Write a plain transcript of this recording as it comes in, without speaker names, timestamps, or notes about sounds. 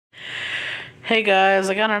Hey guys,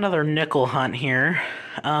 I got another nickel hunt here.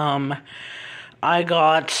 I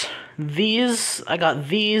got these, and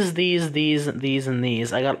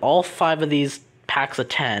these. I got all 5 of these packs of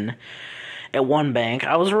 10 at one bank.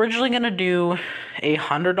 I was originally going to do a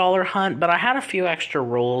 $100 hunt, but I had a few extra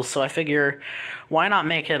rolls, so I figure why not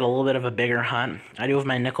make it a little bit of a bigger hunt. I do have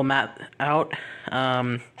my nickel mat out,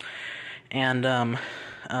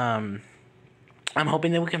 I'm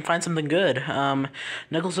hoping that we can find something good.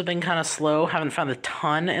 Nickels have been kind of slow. Haven't found a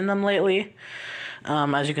ton in them lately.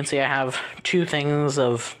 As you can see, I have 2 things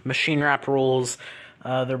of machine wrap rolls.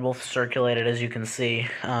 They're both circulated, as you can see.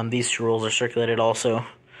 These 2 rolls are circulated also.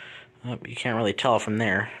 You can't really tell from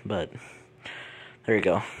there, but there you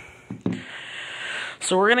go.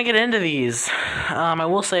 So we're going to get into these. I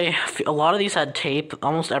will say a lot of these had tape.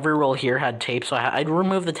 Almost every roll here had tape, so I'd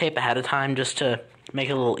remove the tape ahead of time just to make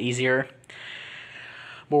it a little easier.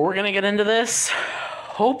 But we're going to get into this.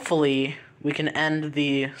 Hopefully, we can end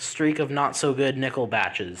the streak of not-so-good nickel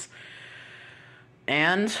batches.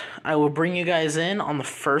 And I will bring you guys in on the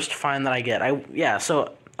first find that I get.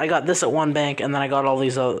 So I got this at one bank, and then I got all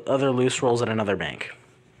these other loose rolls at another bank.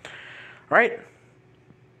 Alright,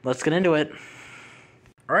 let's get into it.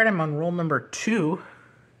 Alright, I'm on roll number 2.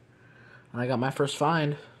 And I got my first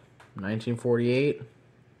find. 1948.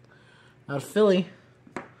 Out of Philly.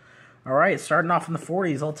 Alright, starting off in the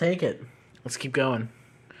 40s, I'll take it. Let's keep going.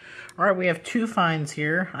 Alright, we have 2 finds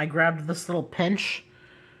here. I grabbed this little pinch,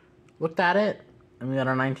 looked at it, and we got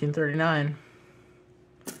our 1939.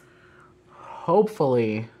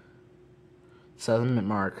 Hopefully, it says mint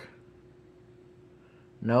mark.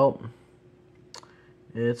 Nope.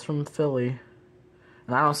 It's from Philly.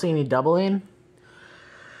 And I don't see any doubling.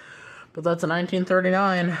 But that's a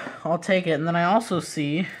 1939. I'll take it. And then I also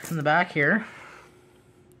see in the back here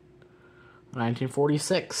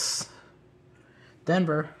 1946.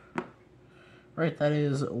 Denver. Right, that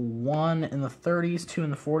is 1 in the 30s, 2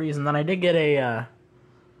 in the 40s, and then I did get a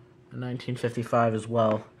 1955 as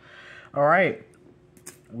well. Alright,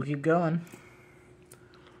 we'll keep going.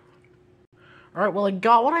 Alright, well I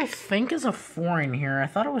got what I think is a 4 in here. I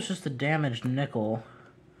thought it was just a damaged nickel.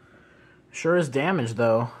 Sure is damaged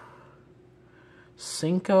though.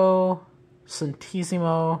 Cinco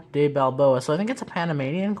Centesimo de Balboa. So I think it's a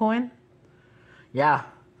Panamanian coin. Yeah,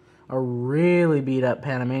 a really beat up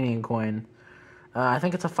Panamanian coin. I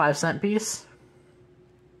think it's a 5-cent piece.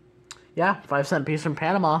 Yeah, 5-cent piece from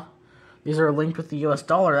Panama. These are linked with the US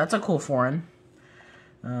dollar. That's a cool foreign.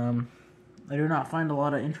 I do not find a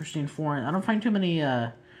lot of interesting foreign. I don't find too many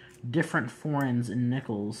different foreigns in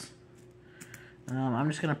nickels. I'm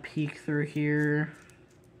just going to peek through here.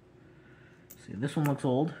 See, this one looks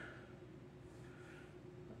old.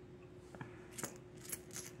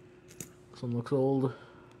 This one looks old.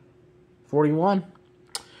 41.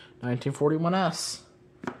 1941S.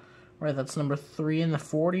 Alright, that's number 3 in the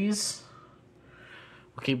 40s.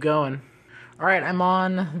 We'll keep going. Alright, I'm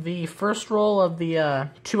on the first roll of the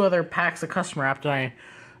 2 other packs of custom wrapped, and I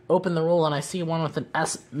open the roll and I see one with an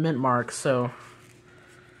S mint mark, so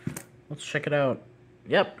let's check it out.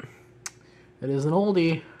 Yep, it is an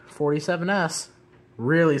oldie, 47S.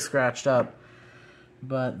 Really scratched up.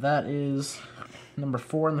 But that is number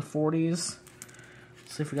 4 in the 40s.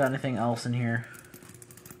 Let's see if we got anything else in here.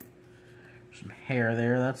 Some hair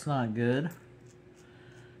there, that's not good.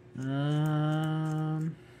 Is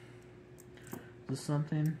this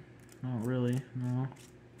something? Not really, no.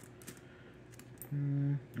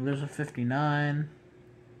 There's a 59.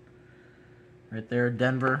 Right there,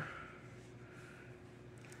 Denver.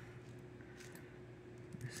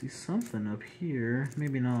 I see something up here.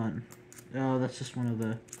 Maybe not. Oh, that's just one of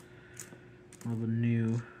the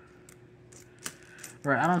new.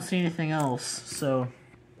 Right, I don't see anything else, so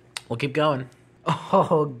we'll keep going.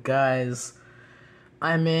 Oh, guys.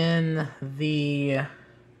 I'm in the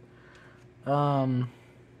 6th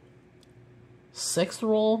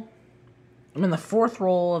roll. I'm in the 4th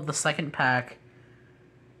roll of the 2nd pack.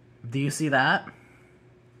 Do you see that?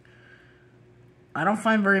 I don't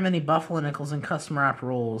find very many Buffalo nickels in custom wrap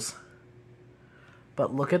rolls.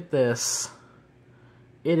 But look at this.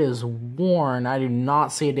 It is worn. I do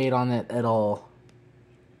not see a date on it at all.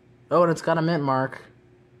 Oh, and it's got a mint mark.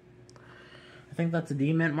 I think that's a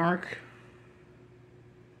D mint mark.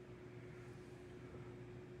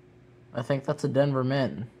 I think that's a Denver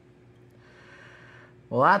mint.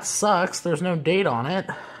 Well, that sucks. There's no date on it.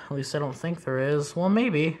 At least I don't think there is. Well,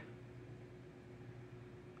 maybe.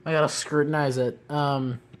 I gotta scrutinize it.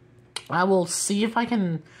 I will see if I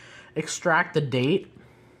can extract the date.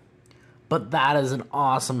 But that is an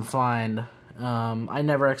awesome find. I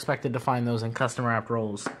never expected to find those in custom wrapped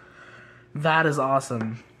rolls. That is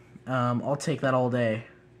awesome. I'll take that all day.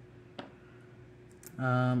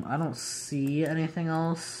 I don't see anything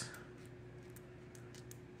else.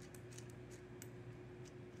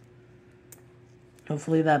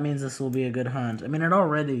 Hopefully that means this will be a good hunt. I mean, it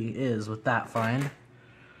already is with that find.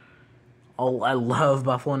 Oh, I love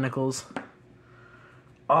buffalo nickels.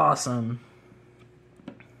 Awesome.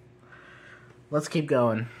 Let's keep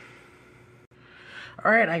going.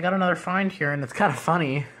 Alright, I got another find here, and it's kind of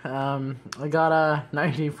funny. I got a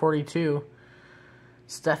 1942.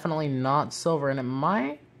 It's definitely not silver, and it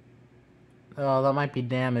might... Oh, that might be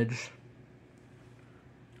damaged.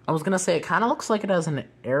 I was gonna say, it kind of looks like it has an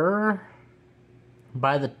error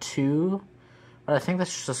by the 2, but I think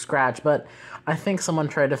that's just a scratch. But I think someone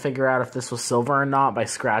tried to figure out if this was silver or not by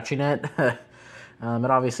scratching it. It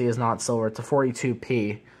obviously is not silver. It's a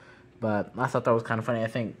 42p, but I thought that was kind of funny.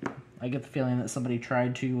 I get the feeling that somebody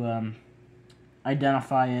tried to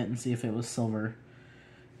identify it and see if it was silver.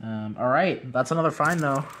 Alright, that's another find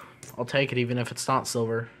though. I'll take it even if it's not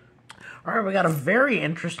silver. Alright, we got a very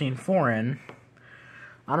interesting foreign.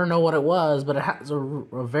 I don't know what it was, but it has a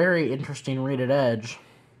very interesting rated edge.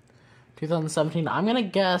 2017, I'm going to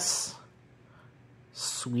guess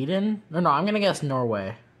Sweden? No, I'm going to guess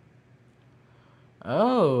Norway.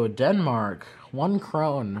 Oh, Denmark. 1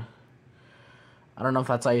 krone. I don't know if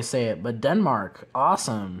that's how you say it, but Denmark.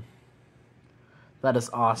 Awesome. That is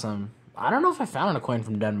awesome. I don't know if I found a coin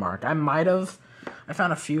from Denmark. I might have. I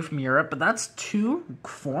found a few from Europe, but that's 2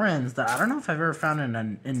 foreigns that I don't know if I've ever found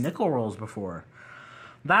in nickel rolls before.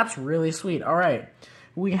 That's really sweet. All right,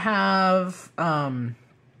 we have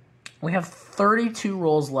 32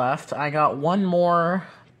 rolls left. I got 1 more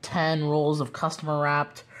 10 rolls of customer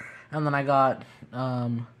wrapped, and then I got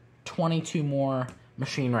 22 more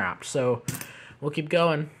machine wrapped. So we'll keep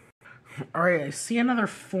going. All right, I see another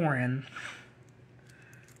foreign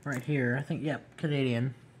right here. I think, yep,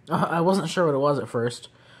 Canadian. I wasn't sure what it was at first.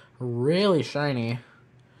 Really shiny.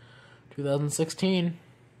 2016.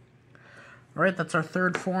 Alright, that's our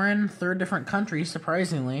 3rd foreign, 3rd different country,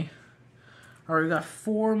 surprisingly. Alright, we got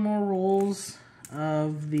 4 more rolls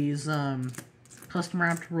of these custom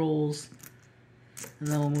wrapped rolls, and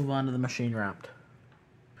then we'll move on to the machine wrapped.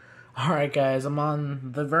 Alright guys, I'm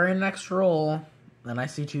on the very next roll, and I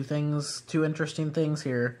see 2 interesting things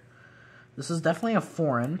here. This is definitely a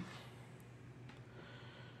foreign.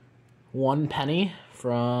 1 penny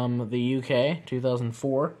from the UK,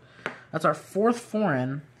 2004. That's our 4th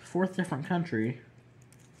foreign. 4th different country.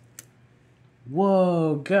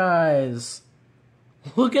 Whoa, guys.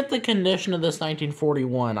 Look at the condition of this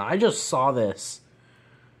 1941. I just saw this.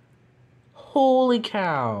 Holy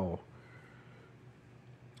cow.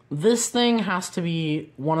 This thing has to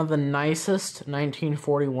be one of the nicest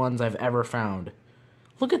 1941s I've ever found.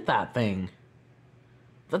 Look at that thing.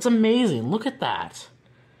 That's amazing. Look at that.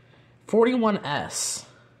 41S.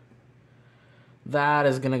 That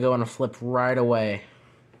is going to go in a flip right away.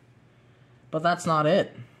 But that's not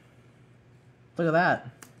it. Look at that.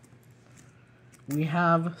 We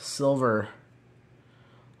have silver.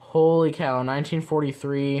 Holy cow,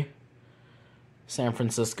 1943, San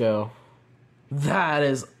Francisco. That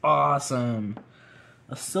is awesome.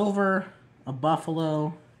 A silver, a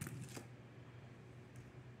buffalo,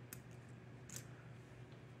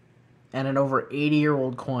 and an over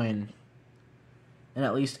 80-year-old coin in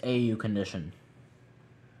at least AU condition.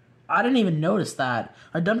 I didn't even notice that.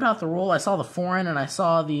 I dumped out the roll, I saw the foreign, and I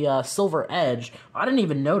saw the silver edge. I didn't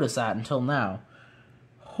even notice that until now.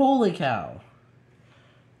 Holy cow.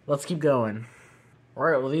 Let's keep going.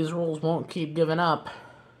 Alright, well these rolls won't keep giving up.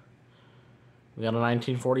 We got a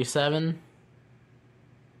 1947.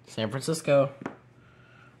 San Francisco.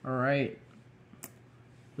 Alright.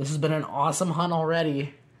 This has been an awesome hunt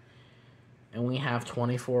already. And we have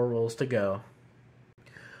 24 rolls to go.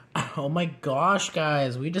 Oh my gosh,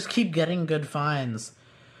 guys, we just keep getting good finds.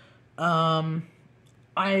 These are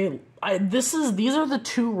the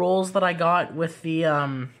 2 rolls that I got with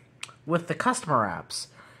the customer wraps.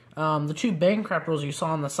 The 2 bank wrap rolls you saw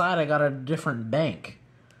on the side, I got a different bank.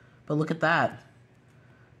 But look at that.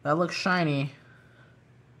 That looks shiny.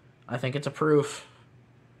 I think it's a proof.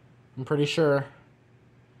 I'm pretty sure.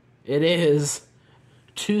 It is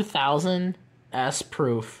 2000 S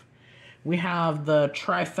proof. We have the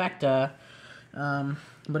trifecta,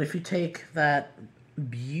 but if you take that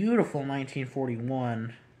beautiful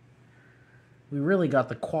 1941, we really got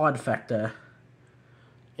the quadfecta.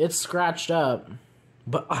 It's scratched up,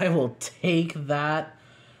 but I will take that.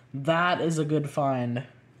 That is a good find.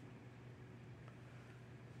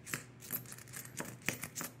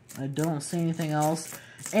 I don't see anything else.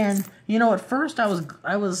 And you know, at first I was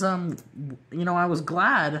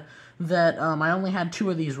glad that I only had 2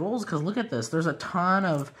 of these rolls, because look at this. There's a ton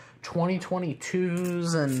of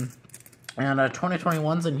 2022s and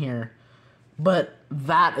 2021s in here. But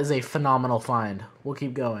that is a phenomenal find. We'll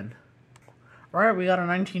keep going. Alright, we got a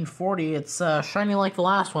 1940. It's shiny like the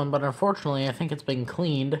last one, but unfortunately I think it's been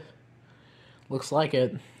cleaned. Looks like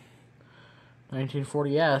it.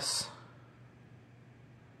 1940S.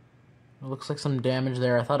 It looks like some damage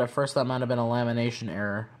there. I thought at first that might have been a lamination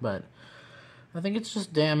error, but I think it's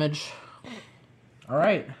just damage.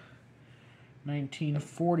 Alright.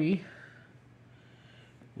 1940.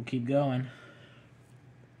 We'll keep going.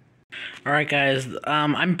 Alright guys,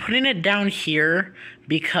 I'm putting it down here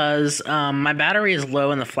because my battery is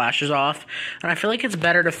low and the flash is off, and I feel like it's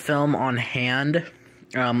better to film on hand,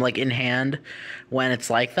 like in hand, when it's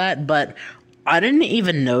like that, but I didn't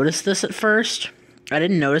even notice this at first. I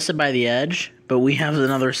didn't notice it by the edge, but we have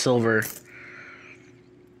another silver.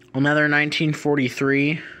 Another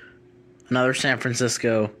 1943, another San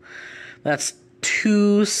Francisco. That's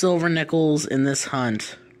 2 silver nickels in this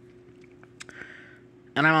hunt.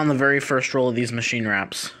 And I'm on the very first roll of these machine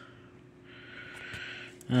wraps.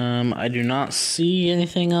 I do not see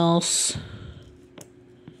anything else.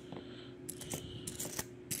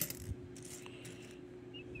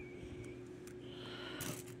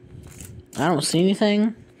 I don't see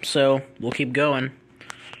anything, so we'll keep going.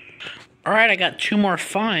 Alright, I got 2 more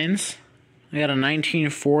finds. I got a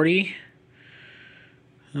 1940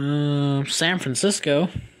 San Francisco.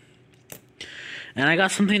 And I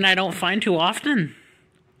got something I don't find too often.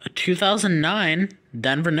 A 2009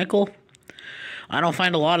 Denver nickel. I don't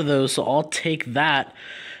find a lot of those, so I'll take that.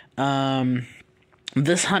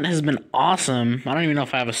 This hunt has been awesome. I don't even know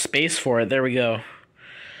if I have a space for it. There we go.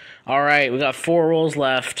 Alright, we got 4 rolls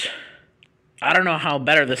left. I don't know how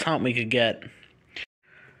better this hunt we could get.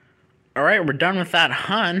 Alright, we're done with that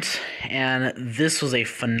hunt, and this was a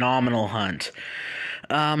phenomenal hunt.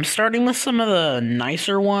 Starting with some of the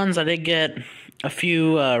nicer ones, I did get a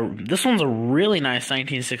few. This one's a really nice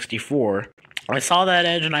 1964. I saw that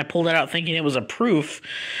edge and I pulled it out thinking it was a proof.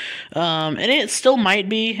 And it still might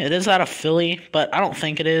be. It is out of Philly, but I don't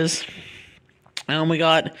think it is. We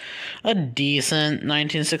got a decent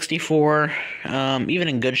 1964. Even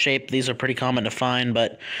in good shape, these are pretty common to find,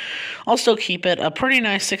 but I'll still keep it. A pretty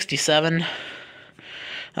nice 67 out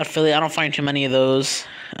of Philly. I don't find too many of those.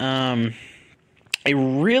 A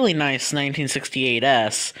really nice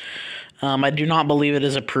 1968S. I do not believe it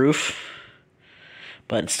is a proof,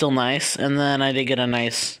 but it's still nice. And then I did get a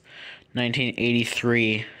nice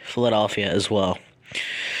 1983 Philadelphia as well.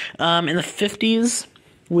 In the 50s,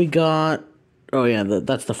 we got... Oh yeah,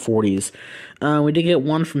 that's the 40s. We did get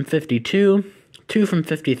 1 from 52, 2 from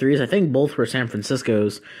 53s. I think both were San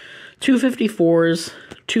Francisco's. 2 54s,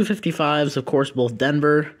 2 55s, of course, both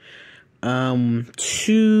Denver. 2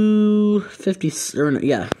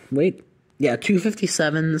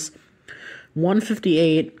 257s,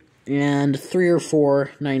 158, and 3 or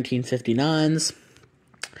 4 1959s.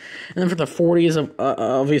 And then for the 40s,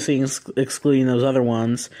 obviously excluding those other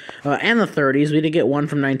ones, and the 30s, we did get 1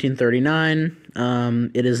 from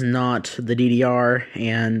 1939. It is not the DDR,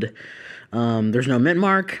 and there's no mint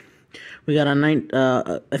mark. We got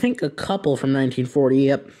I think a couple from 1940.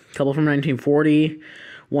 Yep, a couple from 1940.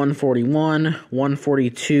 141,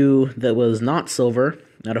 142 that was not silver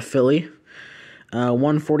out of Philly.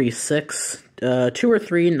 146, 2 or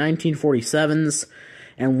 3 1947s,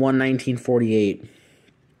 and 1 1948.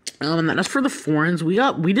 And as for the foreigns, we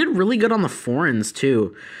did really good on the foreigns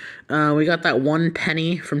too. We got that 1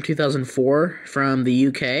 penny from 2004 from the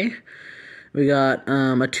UK. We got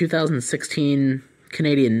a 2016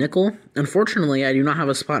 Canadian nickel. Unfortunately, I do not have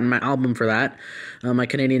a spot in my album for that. My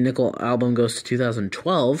Canadian nickel album goes to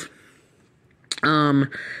 2012.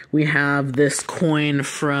 We have this coin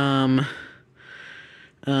from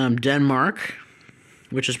Denmark,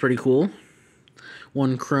 which is pretty cool.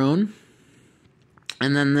 1 krone.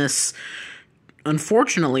 And then this,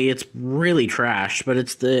 unfortunately, it's really trashed, but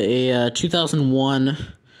it's a 2001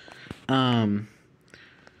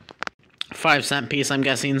 5-cent piece, I'm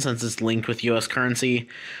guessing, since it's linked with U.S. currency,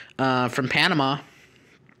 from Panama.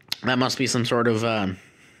 That must be some sort of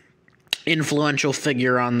influential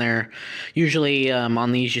figure on there. Usually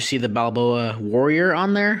on these you see the Balboa warrior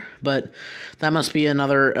on there, but that must be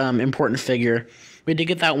another important figure. We did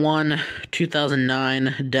get that 1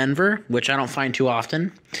 2009 Denver, which I don't find too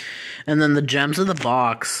often. And then the gems of the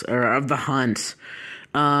box, or of the hunt.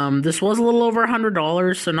 This was a little over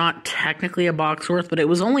 $100, so not technically a box worth, but it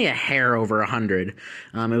was only a hair over 100. It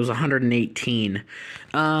was 118.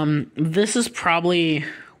 This is probably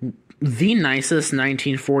the nicest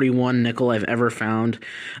 1941 nickel I've ever found.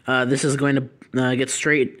 This is going to Gets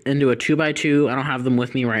straight into a 2x2. I don't have them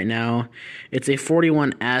with me right now. It's a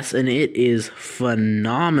 41S, and it is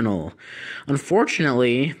phenomenal.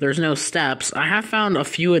 Unfortunately, there's no steps. I have found a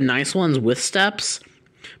few nice ones with steps,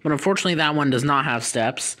 but unfortunately that one does not have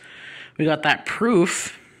steps. We got that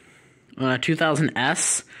Proof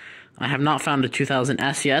 2000S. I have not found a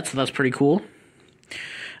 2000S yet, so that's pretty cool.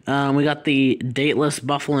 We got the Dateless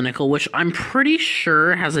Buffalo Nickel, which I'm pretty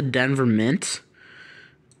sure has a Denver Mint.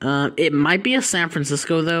 It might be a San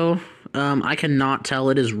Francisco, though. I cannot tell.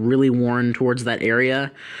 It is really worn towards that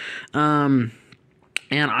area. And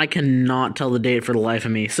I cannot tell the date for the life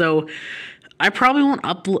of me. So, I probably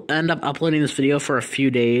won't end up uploading this video for a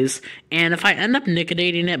few days. And if I end up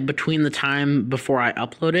nicodating it between the time before I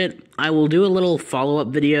upload it, I will do a little follow-up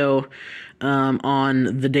video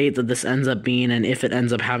on the date that this ends up being and if it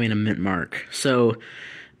ends up having a mint mark. So,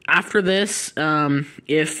 after this,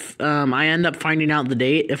 if I end up finding out the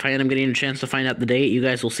date, if I end up getting a chance to find out the date, you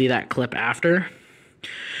guys will see that clip after.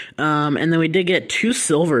 And then we did get 2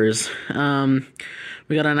 silvers.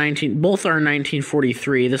 We got both are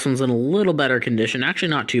 1943. This one's in a little better condition. Actually,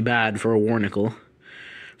 not too bad for a war nickel.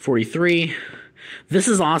 43. This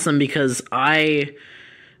is awesome because the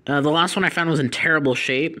last one I found was in terrible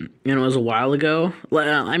shape, and it was a while ago.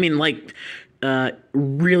 I mean, like,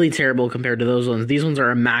 really terrible compared to those ones. These ones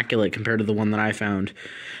are immaculate compared to the one that I found.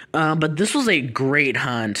 But this was a great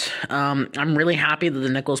hunt. I'm really happy that the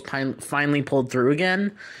nickels finally pulled through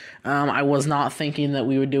again. I was not thinking that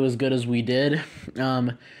we would do as good as we did.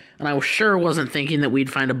 And I sure wasn't thinking that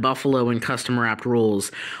we'd find a buffalo in custom wrapped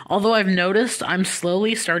rolls. Although I've noticed I'm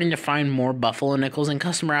slowly starting to find more buffalo nickels in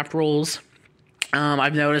custom wrapped rolls.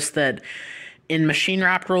 I've noticed that in machine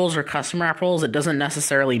wrapped rolls or custom wrapped rolls, it doesn't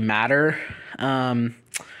necessarily matter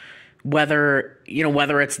whether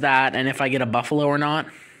it's that and if I get a buffalo or not.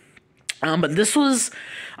 But this was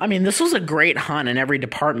a great hunt in every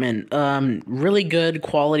department. Really good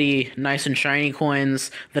quality, nice and shiny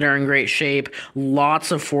coins that are in great shape.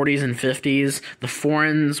 Lots of 40s and 50s. The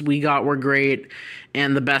foreigns we got were great,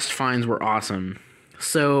 and the best finds were awesome.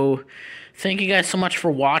 So, thank you guys so much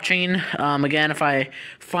for watching. Again, if I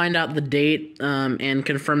find out the date and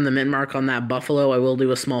confirm the mint mark on that buffalo, I will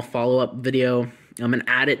do a small follow-up video and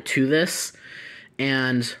add it to this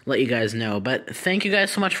and let you guys know. But thank you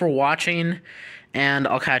guys so much for watching, and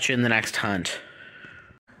I'll catch you in the next hunt.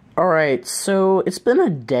 Alright, so it's been a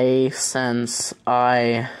day since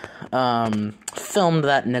I filmed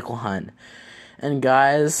that nickel hunt. And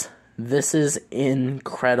guys, this is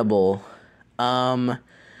incredible.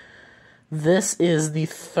 This is the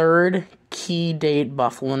 3rd key date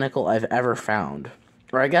buffalo nickel I've ever found.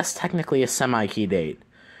 Or I guess technically a semi-key date.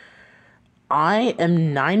 I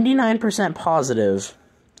am 99% positive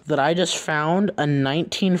that I just found a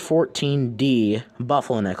 1914D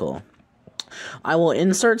buffalo nickel. I will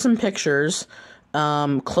insert some pictures,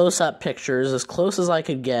 close-up pictures, as close as I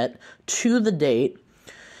could get to the date.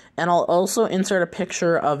 And I'll also insert a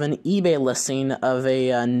picture of an eBay listing of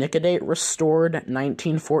a Nicodate restored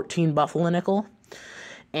 1914 buffalo nickel.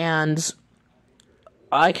 And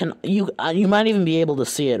you might even be able to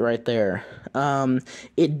see it right there.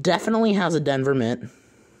 It definitely has a Denver Mint.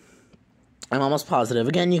 I'm almost positive.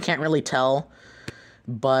 Again, you can't really tell,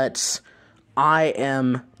 but I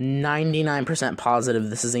am 99% positive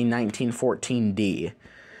this is a 1914D.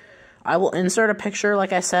 I will insert a picture,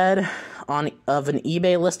 like I said, of an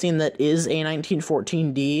eBay listing that is a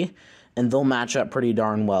 1914D, and they'll match up pretty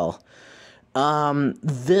darn well.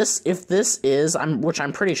 If this is, which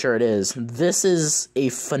I'm pretty sure it is, this is a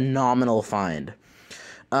phenomenal find.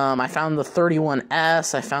 I found the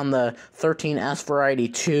 31S, I found the 13S Variety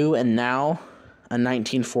 2, and now a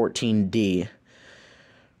 1914D.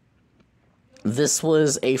 This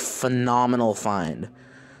was a phenomenal find.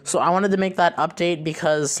 So I wanted to make that update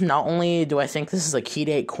because not only do I think this is a key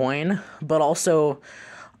date coin, but also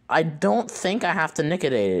I don't think I have to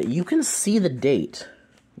nicodate it. You can see the date.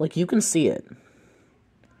 Like, you can see it.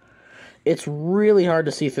 It's really hard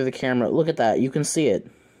to see through the camera. Look at that. You can see it.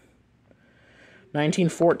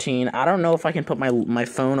 1914. I don't know if I can put my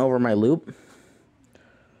phone over my loop.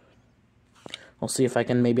 I'll see if I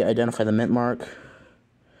can maybe identify the mint mark.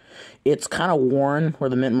 It's kind of worn where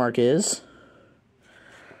the mint mark is,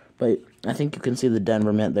 but I think you can see the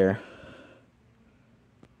Denver Mint there.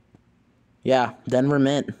 Yeah, Denver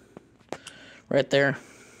Mint. Right there.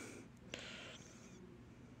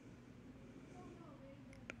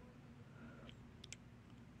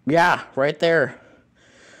 Yeah, right there.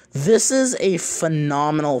 This is a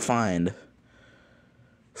phenomenal find.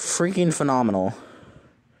 Freaking phenomenal.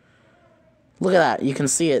 Look at that. You can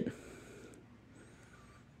see it.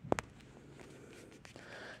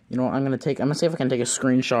 You know what, I'm gonna see if I can take a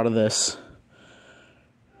screenshot of this.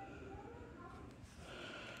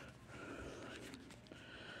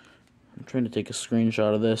 I'm trying to take a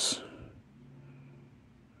screenshot of this.